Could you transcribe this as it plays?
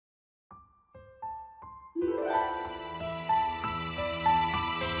Hey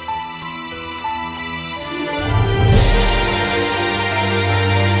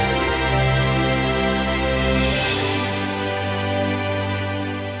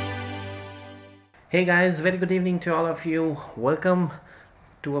guys, very good evening to all of you. Welcome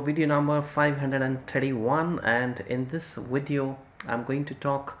to a video number 531, and in this video I'm going to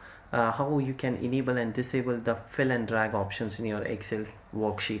talk how you can enable and disable the fill and drag options in your Excel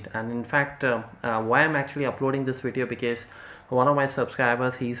worksheet. And in fact, why I'm actually uploading this video, because one of my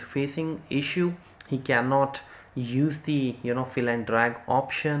subscribers, he's facing issue. He cannot use the fill and drag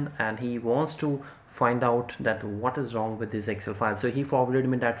option, and he wants to find out that what is wrong with this Excel file. So he forwarded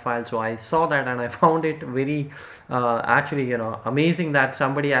me that file, so I saw that and I found it very actually amazing that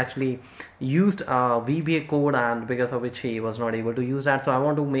somebody actually used VBA code, and because of which he was not able to use that. So I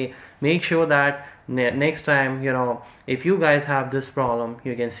want to make sure that next time, if you guys have this problem,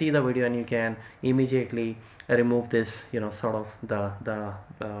 you can see the video and you can immediately remove this sort of the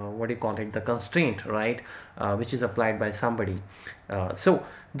what do you call it, the constraint, right, which is applied by somebody. So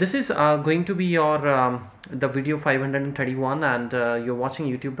this is going to be your the video 531, and you're watching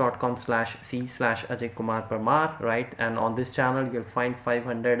youtube.com/c/Ajay Kumar Parmar, right? And on this channel you'll find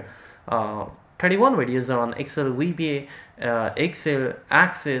 531 videos on Excel VBA, Excel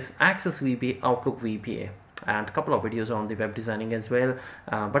Access VBA, Outlook VBA, and a couple of videos on the web designing as well,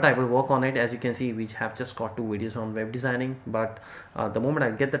 but I will work on it. As you can see, we have just got 2 videos on web designing, but the moment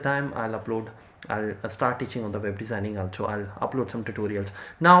I get the time, I'll start teaching on the web designing also. I'll upload some tutorials.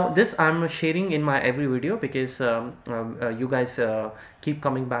 Now this I'm sharing in my every video, because you guys keep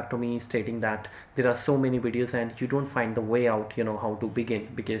coming back to me stating that there are so many videos and you don't find the way out, how to begin,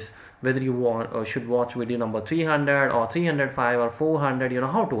 because whether you want or should watch video number 300 or 305 or 400,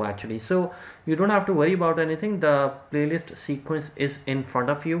 how to actually. So you don't have to worry about anything. The playlist sequence is in front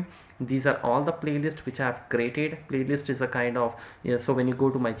of you. These are all the playlists which I have created. Playlist is a kind of, so when you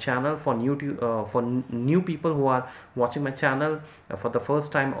go to my channel, for new people who are watching my channel for the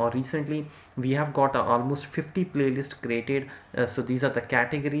first time or recently, we have got almost 50 playlists created. So these are the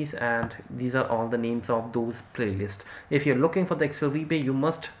categories and these are all the names of those playlists. If you're looking for the Excel VBA, you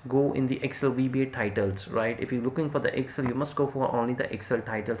must go in the Excel VBA titles, right? If you're looking for the Excel, you must go for only the Excel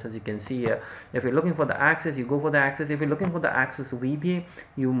titles, as you can see here. If you're looking for the Access, you go for the Access. If you're looking for the Access VBA,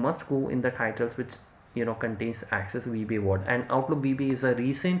 you must go in the titles which contains Access VBA word. And Outlook VBA is a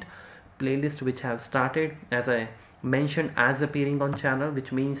recent playlist which have started, as I mentioned, as appearing on channel,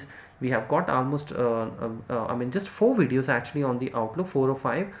 which means we have got almost I mean just 4 videos actually on the Outlook, 4 or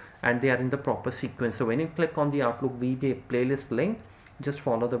 5, and they are in the proper sequence. So when you click on the Outlook VBA playlist link, just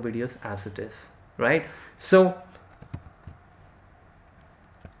follow the videos as it is, right? So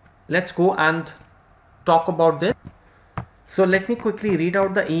let's go and talk about this. So let me quickly read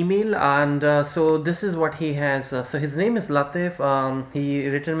out the email, and so this is what he has. So his name is Latif. He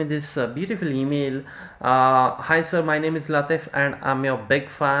written me this beautiful email. Hi sir, my name is Latif and I'm your big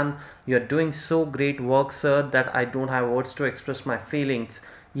fan. You're doing so great work, sir, that I don't have words to express my feelings.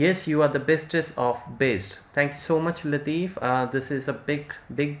 Yes, you are the bestest of best. Thank you so much, Latif. This is a big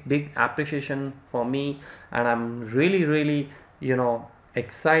appreciation for me, and I'm really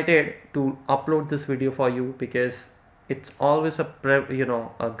excited to upload this video for you, because it's always a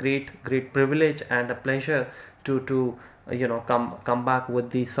great privilege and a pleasure to come back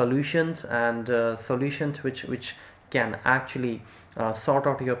with the solutions, and solutions which can actually sort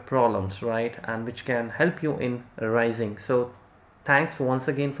out your problems, right, and which can help you in rising. So thanks once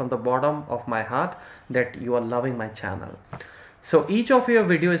again from the bottom of my heart that you are loving my channel. So each of your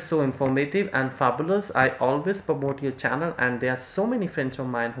video is so informative and fabulous. I always promote your channel, and there are so many friends of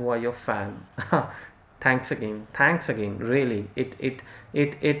mine who are your fan. Thanks again, really. It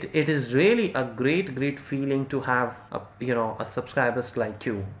is really a great feeling to have a subscribers like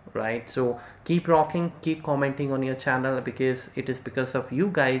you, right? So keep rocking, keep commenting on your channel, because it is because of you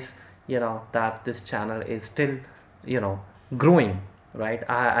guys that this channel is still growing, right?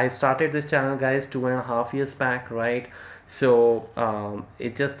 I started this channel, guys, 2.5 years back, right? So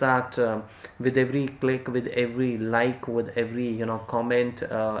it's just that with every click, with every like, with every comment,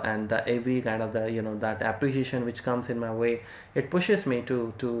 and every kind of that appreciation which comes in my way, it pushes me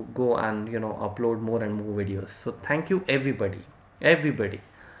to go and upload more and more videos. So thank you everybody.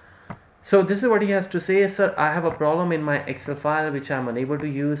 So this is what he has to say. Sir, I have a problem in my Excel file which I am unable to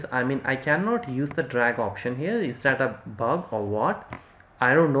use. I mean, I cannot use the drag option here. Is that a bug or what?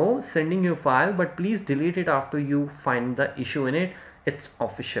 I don't know. Sending you a file, but please delete it after you find the issue in it. It's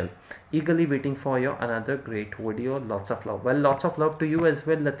official. Eagerly waiting for your another great video. Lots of love. Well, lots of love to you as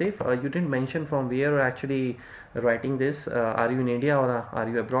well, Latif. You didn't mention from where you're actually writing this. Are you in India or are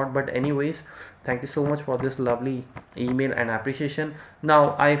you abroad? But anyways, thank you so much for this lovely email and appreciation.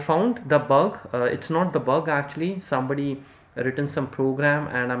 Now I found the bug. It's not the bug actually. Somebody written some program,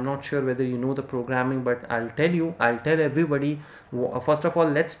 and I'm not sure whether you know the programming, but I'll tell everybody. First of all,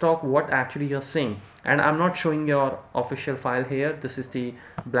 let's talk what actually you're saying. And I'm not showing your official file here. This is the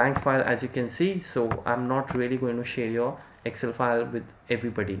blank file, as you can see. So I'm not really going to share your Excel file with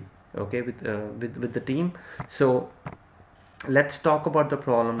everybody, okay, with the team. So let's talk about the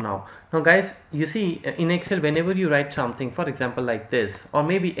problem now. Now guys, you see in Excel, whenever you write something, for example like this, or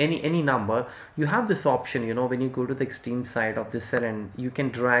maybe any number, you have this option, you know, when you go to the extreme side of this cell, and you can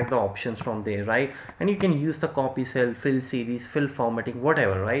drag the options from there, right? And you can use the copy cell, fill series, fill formatting,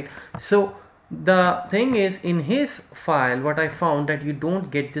 whatever, right? So the thing is, in his file, what I found, that you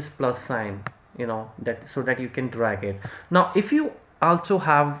don't get this plus sign, you know, that so that you can drag it. Now if you also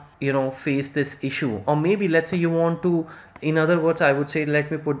have, you know, face this issue, or maybe let's say you want to, in other words, I would say, let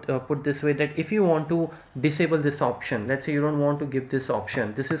me put this way, that if you want to disable this option, let's say you don't want to give this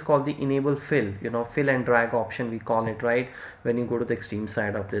option, this is called the enable fill, you know, fill and drag option we call it, right? When you go to the extreme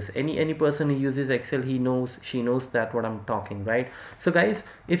side of this, any person who uses Excel, he knows, she knows that what I'm talking, right? So guys,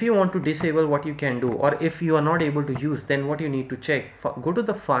 if you want to disable, what you can do, or if you are not able to use, then what you need to check, go to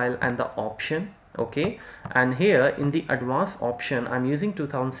the file and the option, okay, and here in the advanced option, I'm using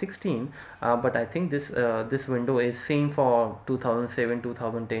 2016, but I think this window is same for 2007,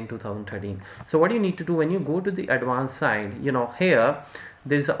 2010, 2013. So what you need to do, when you go to the advanced side, you know, here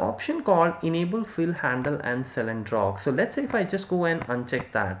there is an option called enable fill handle and cell and drag. So let's say if I just go and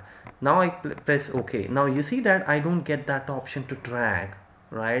uncheck that, now I press OK. Now you see that I don't get that option to drag,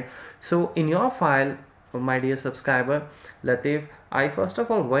 right? So in your file, my dear subscriber Latif, I first of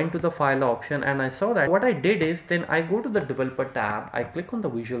all went to the file option, and I saw that what I did is, then I go to the developer tab, I click on the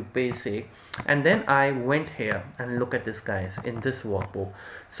Visual Basic, and then I went here and look at this, guys, in this workbook.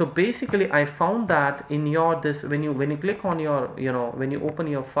 So basically I found that in your this, when you click on your, you know, when you open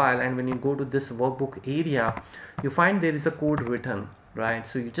your file and when you go to this workbook area, you find there is a code written, right?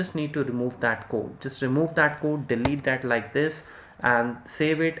 So you just need to remove that code, just remove that code, delete that like this, and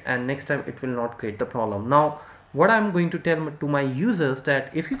save it, and next time it will not create the problem. Now what I'm going to tell to my users,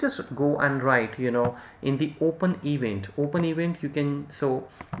 that if you just go and write, you know, in the open event you can, so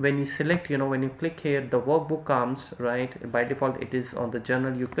when you select, you know, when you click here, the workbook comes, right? By default it is on the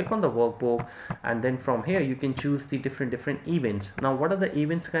journal. You click on the workbook, and then from here you can choose the different events. Now what are the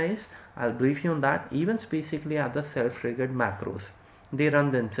events, guys? I'll brief you on that. Events basically are the self-triggered macros. They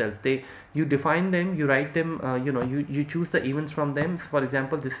run themselves. You define them, you write them, you know, you choose the events from them. For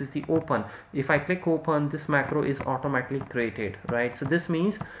example, this is the open. If I click open, this macro is automatically created, right? So this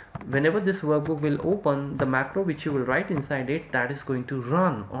means whenever this workbook will open, the macro which you will write inside it, that is going to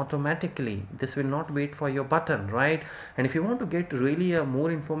run automatically. This will not wait for your button, right? And if you want to get really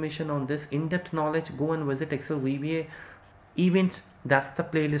more information on this in-depth knowledge, go and visit Excel VBA events. That's the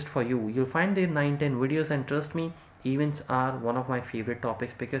playlist for you. You'll find there 9-10 videos, and trust me, events are one of my favorite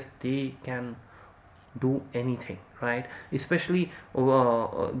topics because they can do anything, right? Especially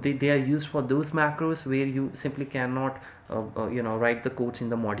they are used for those macros where you simply cannot you know, write the codes in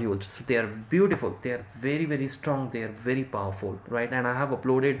the modules. So they are beautiful, they are very strong, they are very powerful, right? And I have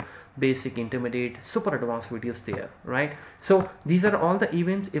uploaded basic, intermediate, super advanced videos there, right? So these are all the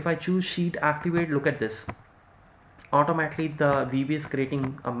events. If I choose sheet activate, look at this, automatically the VBA is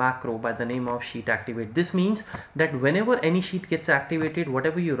creating a macro by the name of sheet activate. This means that whenever any sheet gets activated,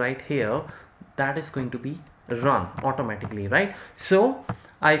 whatever you write here, that is going to be run automatically, right? So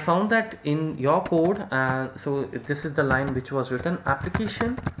I found that in your code, so this is the line which was written,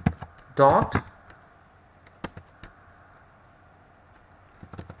 application dot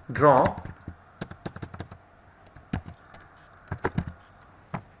drop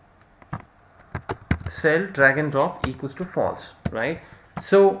cell drag and drop equals to false, right?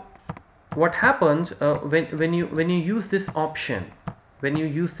 So what happens when you use this option, when your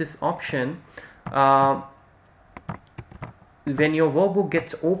workbook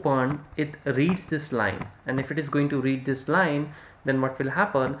gets opened, it reads this line, and if it is going to read this line, then what will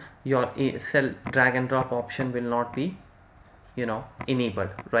happen, your cell drag and drop option will not be, you know, enabled,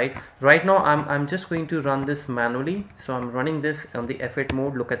 right? Right now I'm just going to run this manually. So I'm running this on the F8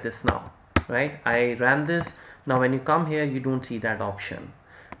 mode. Look at this now, right? I ran this. Now when you come here, you don't see that option,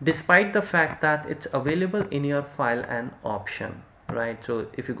 despite the fact that it's available in your file and option, right? So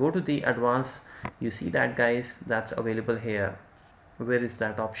if you go to the advanced, you see that, guys, that's available here. Where is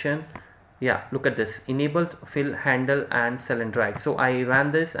that option? Yeah, look at this, enabled fill handle and sell and drag. So I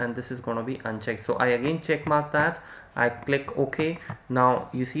ran this and this is going to be unchecked. So I again check mark that, I click OK. Now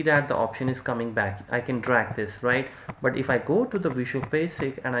you see that the option is coming back. I can drag this, right? But if I go to the Visual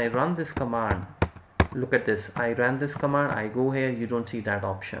Basic and I run this command, look at this, I ran this command, I go here, you don't see that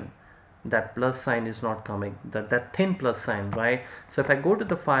option. That plus sign is not coming, that thin plus sign, right? So if I go to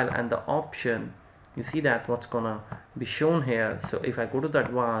the file and the option, you see that what's gonna be shown here. So if I go to the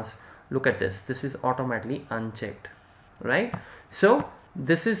advanced, look at this, this is automatically unchecked, right? So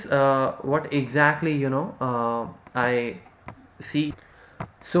this is what exactly, you know, I see.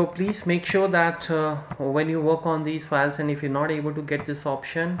 So please make sure that when you work on these files, and if you're not able to get this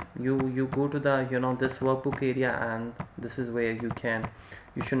option, you go to the, you know, this workbook area, and this is where you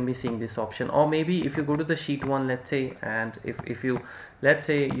shouldn't be seeing this option. Or maybe if you go to the sheet 1, let's say, and if you, let's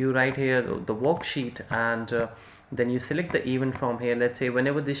say you write here the worksheet, and then you select the event from here. Let's say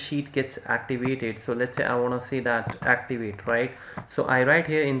whenever this sheet gets activated, so let's say I want to say that activate, right? So I write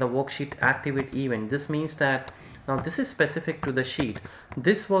here in the worksheet activate event. This means that now this is specific to the sheet.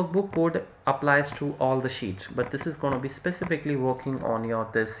 This workbook code applies to all the sheets, but this is going to be specifically working on your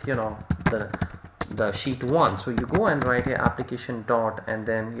this, you know, the sheet 1. So you go and write here application dot, and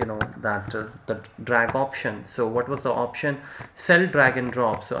then, you know, that the drag option. So what was the option? Cell drag and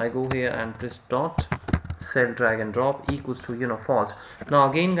drop. So I go here and press dot, cell drag and drop equals to, you know, false. Now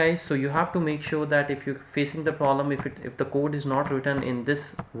again guys, so you have to make sure that if you're facing the problem, if the code is not written in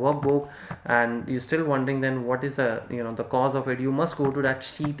this workbook and you're still wondering then what is the, you know, the cause of it, you must go to that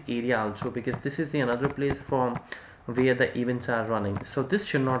sheet area also, because this is the another place from where the events are running. So this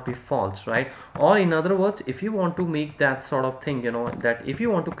should not be false, right? Or in other words, if you want to make that sort of thing, you know, that if you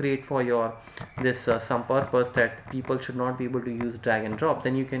want to create for your this some purpose that people should not be able to use drag and drop,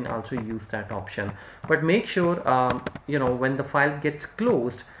 then you can also use that option. But make sure you know, when the file gets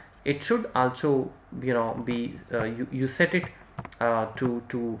closed, it should also, you know, be you set it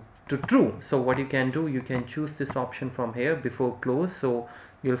to true. So what you can do, you can choose this option from here, before close. So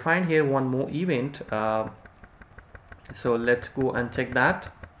you'll find here one more event. So let's go and check that.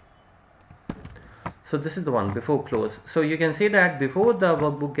 So this is the one, before close. So you can say that before the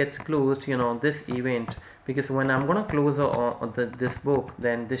workbook gets closed, you know, this event, because when I'm gonna close this book,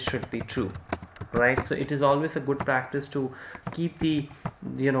 then this should be true, right? So it is always a good practice to keep the,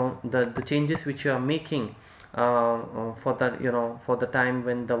 you know, the changes which you are making for the, you know, for the time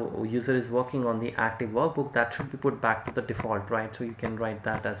when the user is working on the active workbook, that should be put back to the default, right? So you can write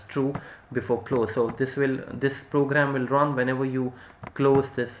that as true before close. So this program will run whenever you close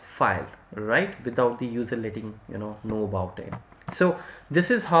this file, right, without the user letting, you know about it. So this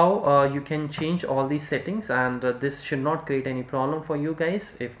is how you can change all these settings, and this should not create any problem for you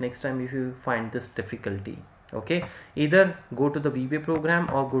guys if next time if you find this difficulty. Okay, either go to the VBA program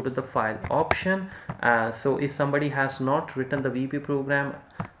or go to the file option. So if somebody has not written the VBA program,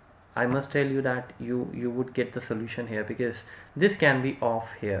 I must tell you that you would get the solution here, because this can be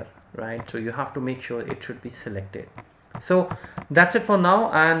off here, right? So you have to make sure it should be selected. So that's it for now,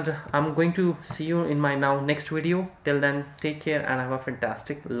 and I'm going to see you in my next video. Till then, take care and have a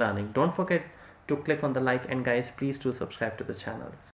fantastic learning. Don't forget to click on the like, and guys, please do subscribe to the channel.